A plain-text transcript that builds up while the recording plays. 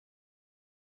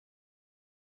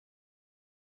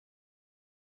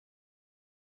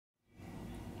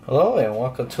Hello and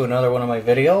welcome to another one of my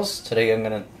videos. Today I'm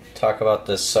going to talk about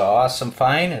this awesome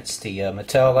find. It's the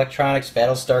Mattel Electronics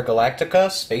Battlestar Galactica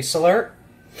Space Alert.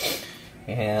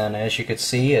 And as you can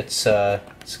see, it's got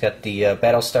the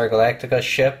Battlestar Galactica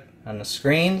ship on the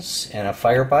screens and a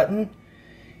fire button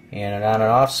and an on and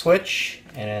off switch.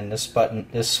 And then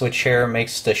this switch here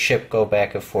makes the ship go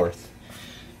back and forth.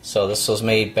 So this was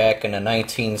made back in the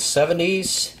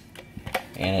 1970s,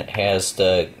 and it has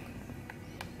the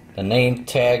name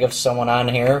tag of someone on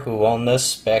here who owned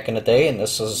this back in the day, and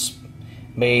this was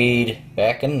made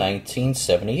back in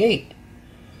 1978.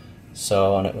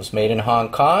 So, and it was made in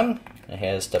Hong Kong. It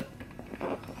has the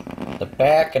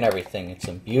back and everything. It's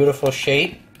in beautiful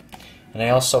shape. And I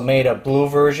also made a blue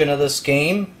version of this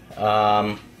game.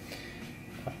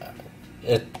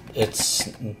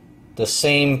 It's the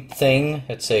same thing.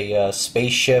 It's a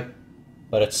spaceship,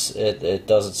 but it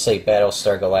doesn't say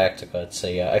Battlestar Galactica. It's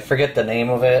I forget the name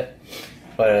of it,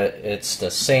 but it's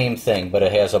the same thing, but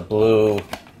it has a blue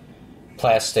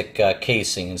plastic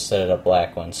casing instead of the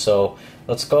black one. So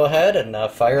let's go ahead and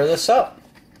fire this up.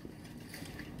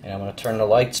 And I'm going to turn the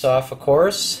lights off, of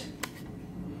course.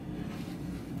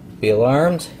 Be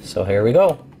alarmed. So here we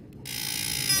go.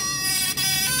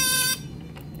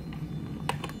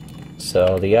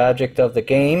 So the object of the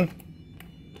game,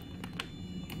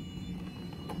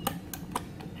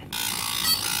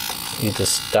 you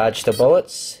just dodge the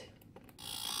bullets.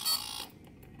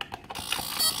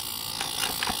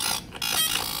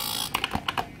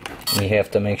 You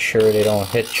have to make sure they don't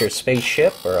hit your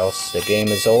spaceship, or else the game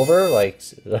is over,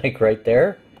 like right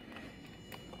there.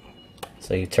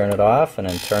 So you turn it off and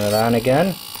then turn it on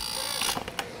again.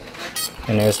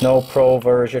 And there's no pro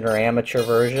version or amateur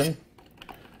version.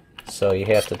 So you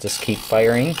have to just keep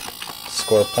firing to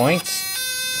score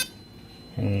points.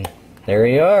 And there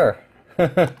you are.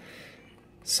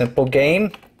 Simple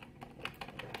game.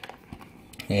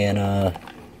 And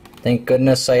thank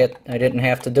goodness I didn't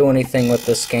have to do anything with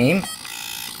this game.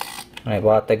 When I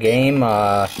bought the game,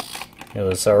 it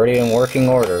was already in working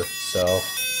order. So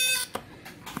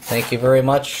thank you very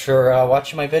much for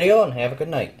watching my video, and have a good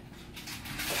night.